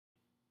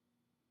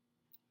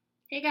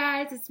Hey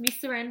guys, it's me,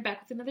 Seren,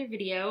 back with another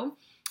video.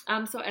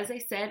 So as I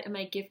said in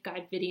my gift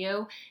guide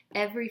video,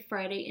 every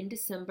Friday in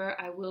December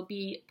I will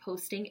be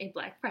posting a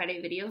Black Friday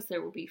video. So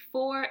there will be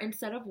 4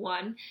 instead of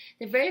 1.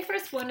 The very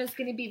first one is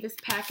going to be this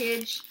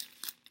package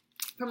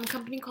from a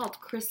company called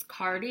Chris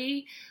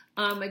Cardi.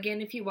 Again,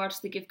 if you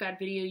watched the gift guide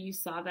video, you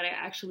saw that I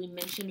actually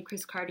mentioned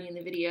Chris Cardi in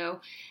the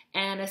video,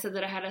 and I said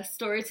that I had a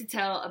story to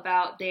tell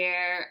about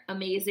their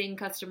amazing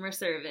customer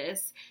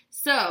service.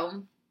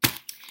 So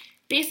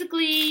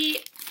basically,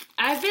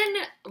 I've been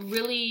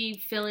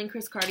really feeling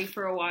Chris Cardi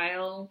for a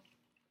while.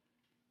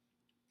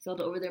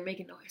 Zelda over there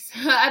making noise.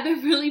 I've been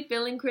really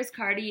feeling Chris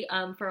Cardi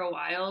for a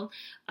while.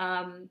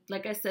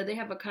 Like I said, they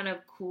have a kind of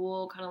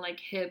cool, kind of like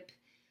hip,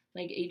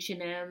 like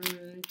H&M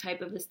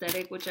type of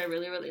aesthetic, which I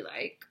really, really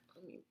like.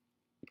 Let me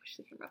push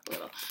the camera up a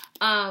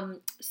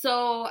little.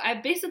 So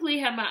I basically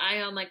had my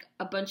eye on like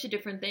a bunch of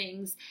different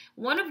things.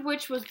 One of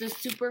which was this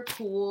super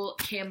cool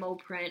camo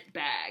print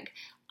bag.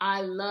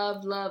 I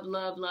love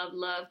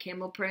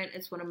camo print.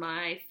 It's one of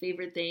my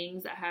favorite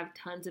things. I have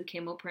tons of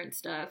camo print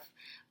stuff.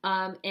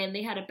 And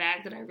they had a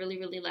bag that I really,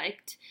 really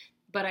liked,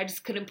 but I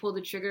just couldn't pull the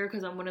trigger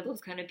because I'm one of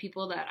those kind of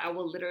people that I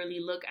will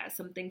literally look at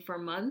something for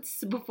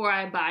months before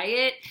I buy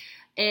it.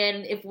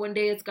 And if one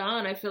day it's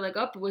gone, I feel like,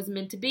 oh, it was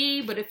meant to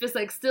be. But if it's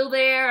like still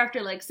there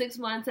after like 6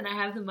 months and I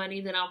have the money,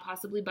 then I'll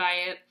possibly buy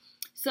it.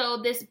 So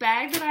this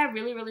bag that I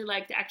really, really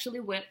liked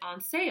actually went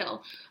on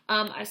sale.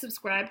 I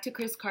subscribed to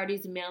Chris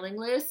Cardi's mailing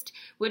list,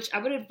 which I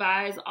would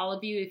advise all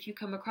of you, if you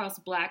come across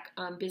Black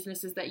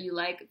businesses that you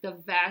like, the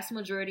vast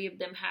majority of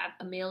them have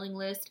a mailing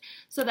list.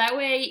 So that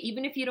way,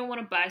 even if you don't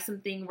want to buy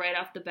something right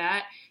off the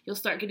bat, you'll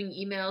start getting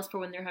emails for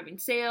when they're having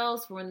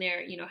sales, for when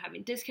they're,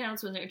 having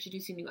discounts, when they're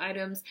introducing new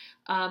items.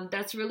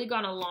 That's really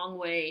gone a long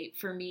way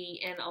for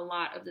me and a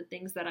lot of the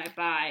things that I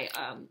buy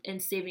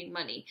and saving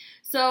money.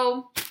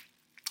 So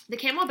the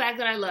camo bag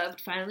that I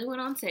loved finally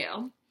went on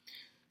sale.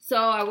 So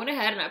I went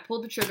ahead and I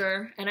pulled the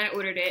trigger and I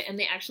ordered it, and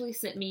they actually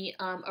sent me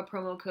a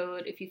promo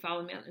code. If you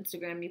follow me on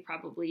Instagram, you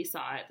probably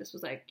saw it. This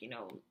was like,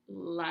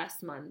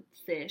 last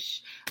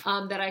month-ish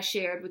that I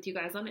shared with you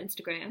guys on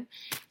Instagram.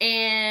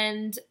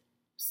 And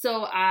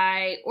so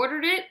I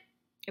ordered it.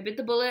 I bit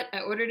the bullet. I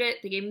ordered it.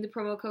 They gave me the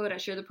promo code. I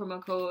shared the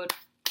promo code.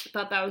 I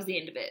thought that was the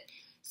end of it.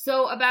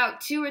 So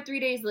about 2 or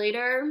 3 days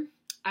later,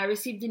 I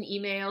received an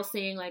email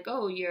saying like,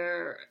 oh,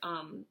 your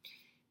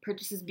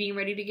purchase is being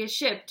ready to get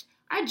shipped.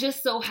 I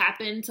just so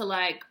happened to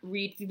like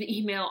read through the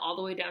email all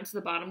the way down to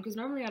the bottom because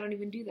normally I don't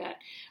even do that.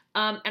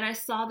 And I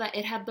saw that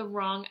it had the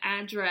wrong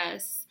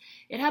address.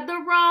 It had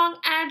the wrong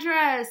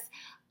address.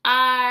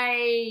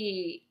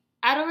 I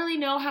don't really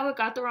know how it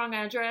got the wrong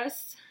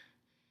address.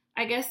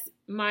 I guess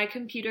my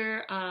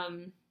computer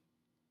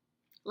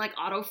like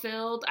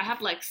autofilled. I have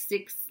like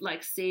 6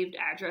 like saved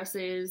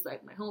addresses,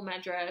 like my home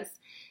address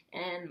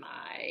and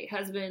my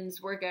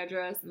husband's work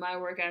address, my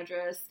work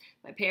address,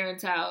 my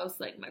parents' house,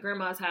 like my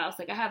grandma's house.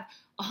 Like I have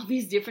all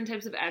these different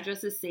types of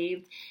addresses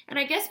saved. And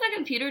I guess my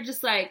computer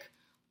just like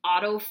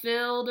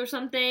autofilled or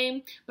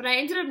something, but I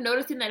ended up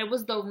noticing that it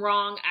was the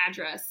wrong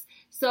address.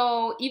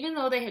 So even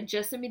though they had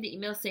just sent me the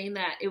email saying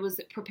that it was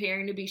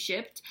preparing to be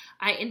shipped,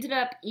 I ended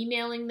up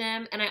emailing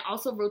them, and I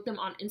also wrote them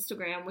on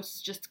Instagram, which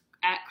is just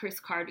at Chris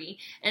Cardi,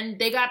 and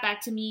they got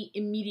back to me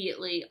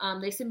immediately.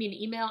 They sent me an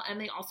email, and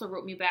they also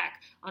wrote me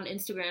back on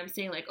Instagram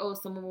saying like, oh,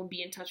 someone will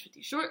be in touch with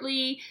you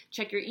shortly,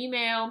 check your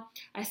email.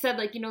 I said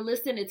like,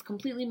 listen, it's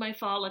completely my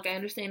fault. Like I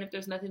understand if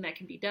there's nothing that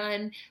can be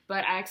done,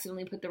 but I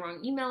accidentally put the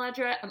wrong email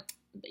address.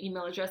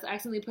 I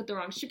accidentally put the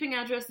wrong shipping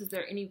address. Is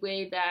there any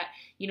way that,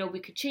 we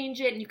could change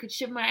it and you could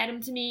ship my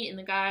item to me? And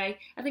the guy,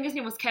 I think his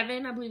name was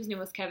Kevin. I believe his name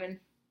was Kevin.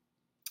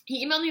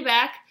 He emailed me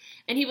back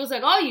and he was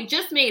like, oh, you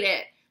just made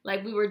it.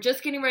 Like, we were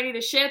just getting ready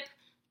to ship.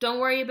 Don't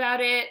worry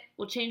about it.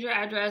 We'll change your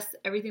address.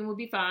 Everything will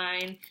be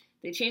fine.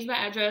 They changed my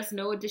address.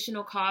 No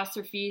additional costs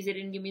or fees. They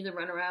didn't give me the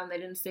runaround. They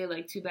didn't say,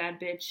 like, too bad,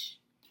 bitch.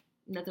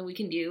 Nothing we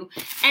can do.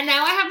 And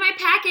now I have my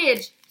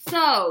package.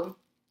 So,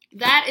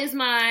 that is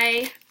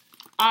my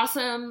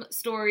awesome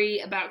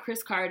story about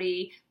Chris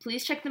Cardi.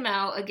 Please check them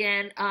out.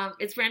 Again,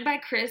 it's ran by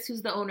Chris,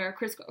 who's the owner,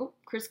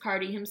 Chris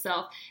Cardi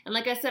himself. And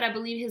like I said, I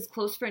believe his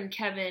close friend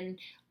Kevin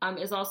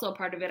is also a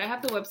part of it. I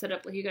have the website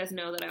up, like you guys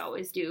know that I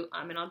always do,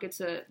 and I'll get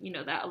to,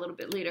 that a little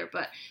bit later.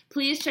 But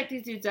please check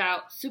these dudes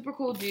out. Super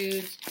cool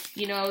dudes.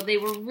 They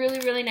were really,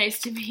 really nice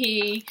to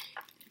me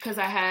because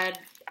I had,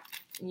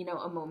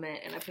 a moment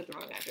and I put the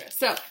wrong address.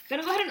 So, I'm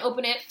going to go ahead and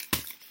open it.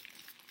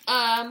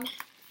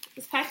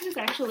 This package is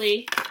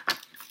actually,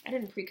 I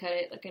didn't pre-cut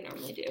it like I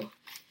normally do.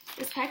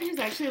 This package is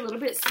actually a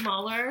little bit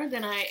smaller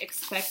than I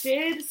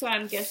expected, so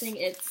I'm guessing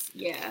it's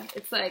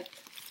like,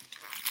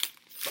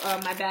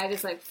 my bag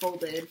is like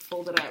folded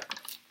up.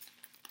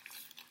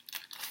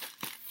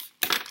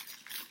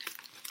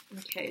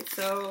 Okay,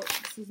 so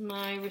this is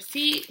my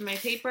receipt, my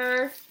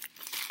paper.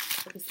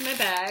 This is my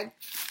bag.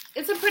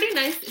 It's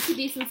a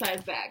decent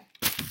sized bag.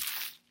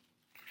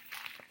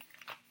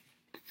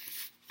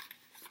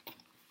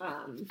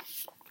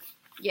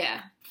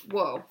 Yeah,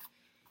 whoa.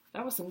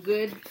 That was some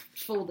good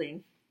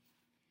folding.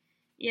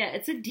 Yeah,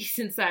 it's a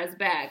decent sized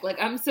bag. Like,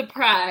 I'm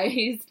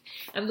surprised.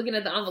 I'm looking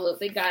at the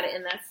envelope. They got it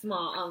in that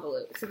small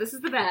envelope. So this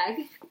is the bag.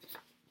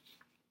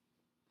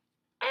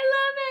 I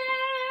love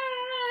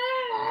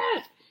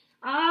it!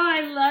 Oh,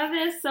 I love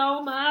it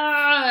so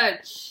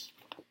much.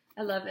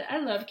 I love it. I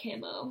love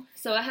camo.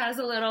 So it has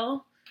a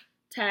little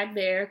tag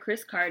there,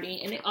 Chris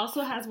Cardi, and it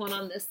also has one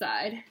on this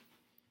side.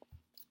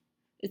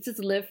 It says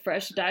live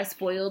fresh, die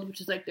spoiled,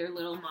 which is like their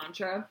little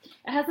mantra.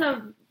 It has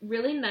a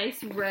really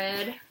nice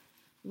red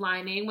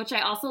lining, which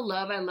I also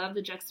love. I love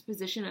the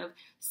juxtaposition of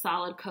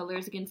solid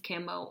colors against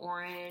camo,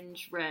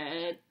 orange,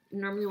 red. It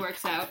normally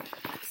works out.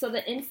 So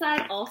the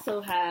inside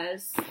also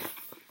has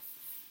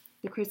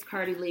the Chris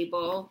Cardi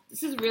label.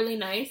 This is really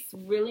nice,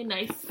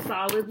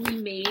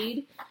 solidly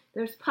made.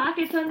 There's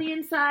pockets on the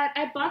inside.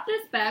 I bought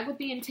this bag with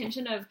the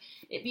intention of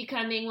it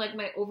becoming like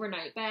my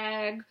overnight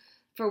bag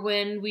for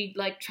when we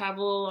like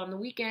travel on the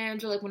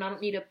weekends, or like when I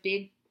don't need a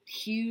big,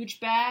 huge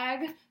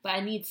bag, but I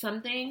need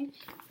something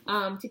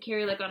to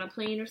carry like on a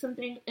plane or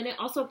something. And it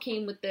also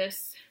came with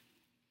this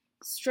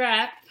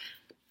strap.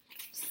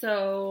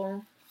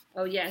 So,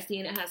 oh yeah, see,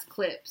 and it has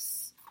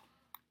clips.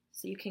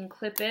 So you can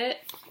clip it.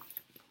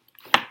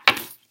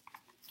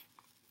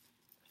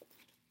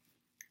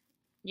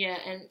 Yeah,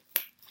 and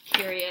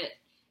carry it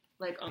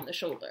like on the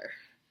shoulder,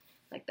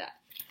 like that.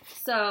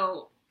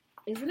 So,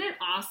 isn't it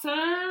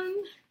awesome?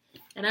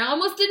 And I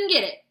almost didn't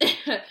get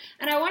it.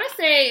 And I want to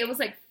say it was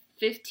like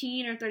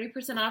 15 or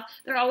 30% off.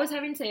 They're always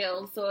having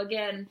sales. So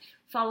again,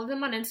 follow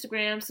them on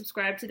Instagram,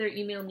 subscribe to their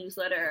email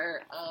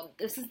newsletter.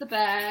 This is the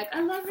bag.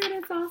 I love it.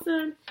 It's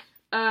awesome.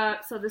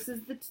 So this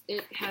is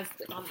it has,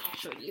 I'll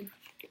show you.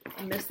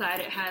 On this side,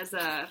 it has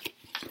a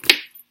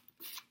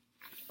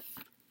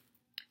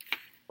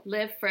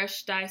live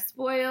fresh, die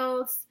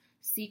spoiled.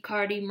 C.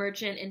 Cardi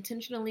merchant,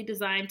 intentionally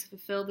designed to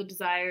fulfill the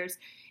desires,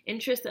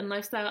 interests, and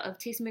lifestyle of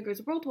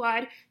tastemakers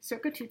worldwide,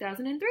 circa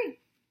 2003.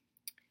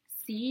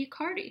 C.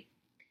 Cardi.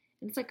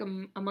 And it's like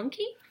a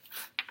monkey.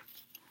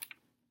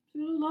 A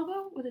little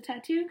logo with a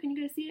tattoo. Can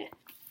you guys see it?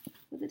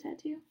 With a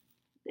tattoo.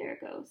 There it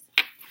goes.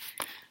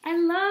 I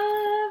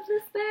love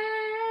this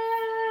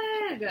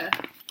bag.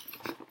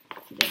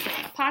 This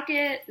is a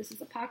pocket. This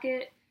is a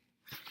pocket.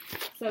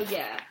 So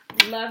yeah,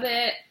 love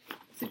it.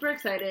 Super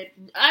excited.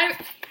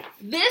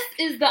 This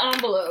is the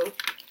envelope.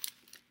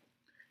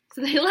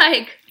 So they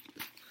like,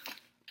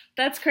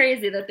 that's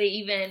crazy that they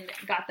even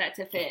got that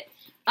to fit.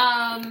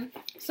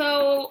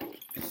 So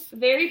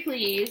very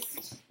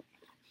pleased.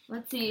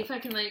 Let's see if I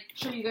can like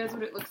show you guys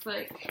what it looks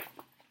like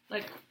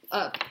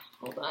up.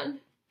 Hold on.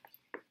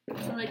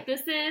 So like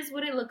this is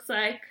what it looks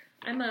like.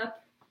 I'm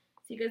up.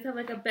 So you guys have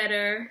like a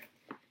better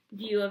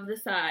view of the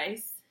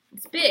size.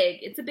 It's big.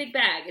 It's a big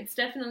bag. It's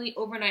definitely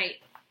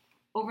overnight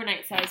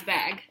size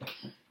bag.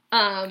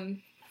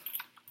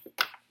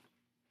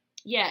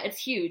 Yeah, it's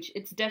huge.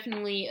 It's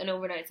definitely an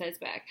overnight size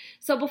bag.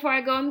 So before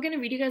I go, I'm going to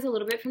read you guys a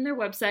little bit from their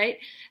website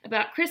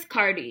about Chris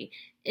Cardi.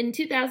 In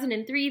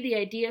 2003, the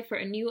idea for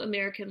a new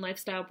American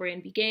lifestyle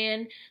brand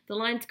began. The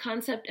line's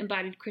concept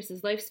embodied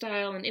Chris's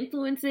lifestyle and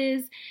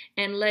influences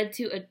and led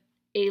to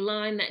a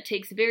line that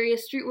takes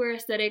various streetwear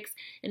aesthetics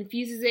and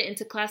fuses it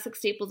into classic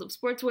staples of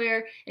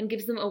sportswear and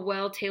gives them a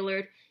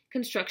well-tailored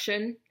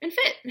construction and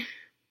fit.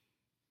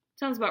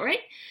 Sounds about right.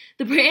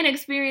 The brand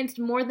experienced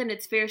more than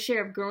its fair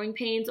share of growing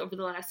pains over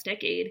the last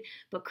decade,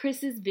 but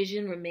Chris's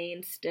vision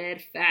remained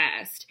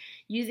steadfast.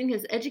 Using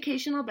his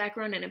educational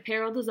background in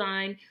apparel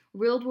design,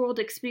 real-world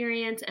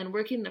experience, and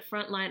working the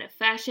front line of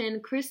fashion,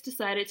 Chris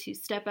decided to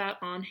step out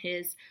on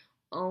his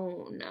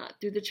own.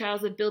 Through the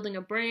trials of building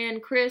a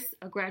brand, Chris,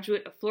 a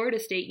graduate of Florida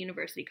State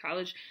University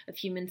College of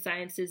Human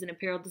Sciences and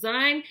Apparel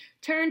Design,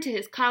 turned to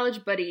his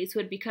college buddies who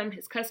had become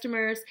his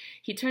customers.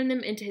 He turned them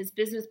into his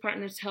business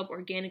partners to help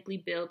organically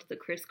build the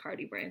Chris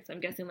Cardi brand. So I'm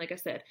guessing, like I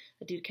said,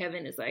 the dude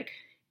Kevin is like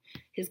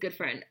his good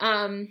friend.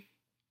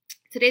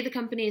 Today, the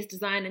company is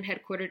designed and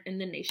headquartered in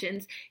the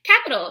nation's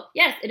capital.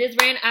 Yes, it is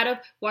ran out of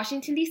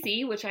Washington,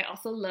 D.C., which I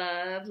also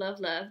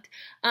loved.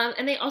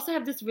 And they also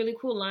have this really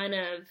cool line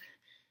of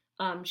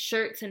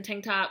shirts and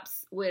tank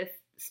tops with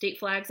state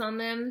flags on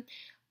them.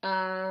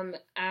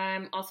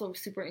 I'm also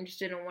super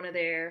interested in one of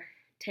their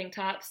tank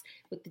tops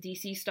with the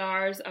DC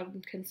stars.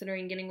 I'm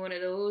considering getting one of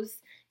those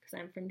because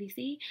I'm from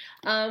DC.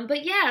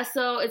 But yeah,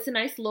 so it's a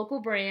nice local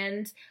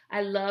brand.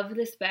 I love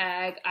this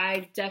bag.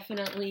 I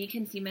definitely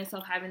can see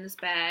myself having this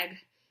bag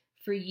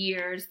for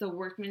years. The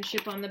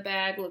workmanship on the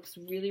bag looks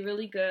really,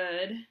 really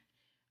good.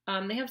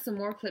 They have some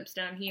more clips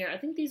down here. I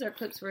think these are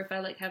clips for if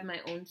I like have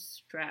my own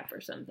strap or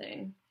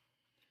something.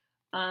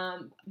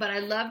 But I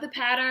love the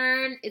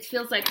pattern. It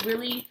feels like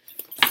really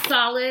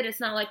solid. It's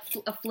not like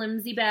a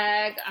flimsy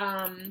bag.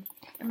 I'm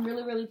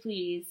really, really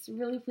pleased.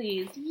 Really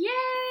pleased.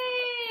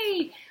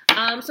 Yay!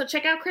 So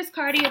check out Chris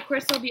Cardi. Of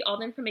course, there'll be all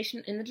the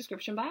information in the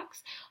description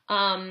box.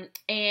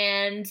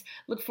 And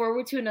look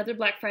forward to another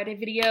Black Friday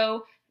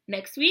video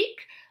next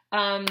week.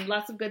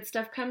 Lots of good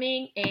stuff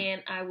coming,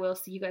 and I will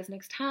see you guys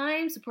next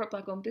time. Support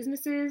Black-owned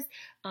businesses,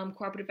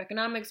 cooperative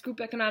economics, group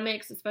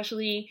economics,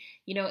 especially,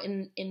 you know,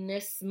 in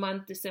this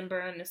month, December,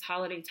 and this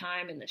holiday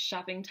time, and this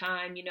shopping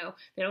time. You know,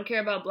 they don't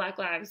care about Black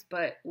lives,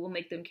 but we'll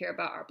make them care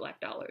about our Black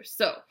dollars.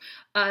 So,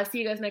 see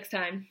you guys next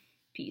time.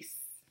 Peace.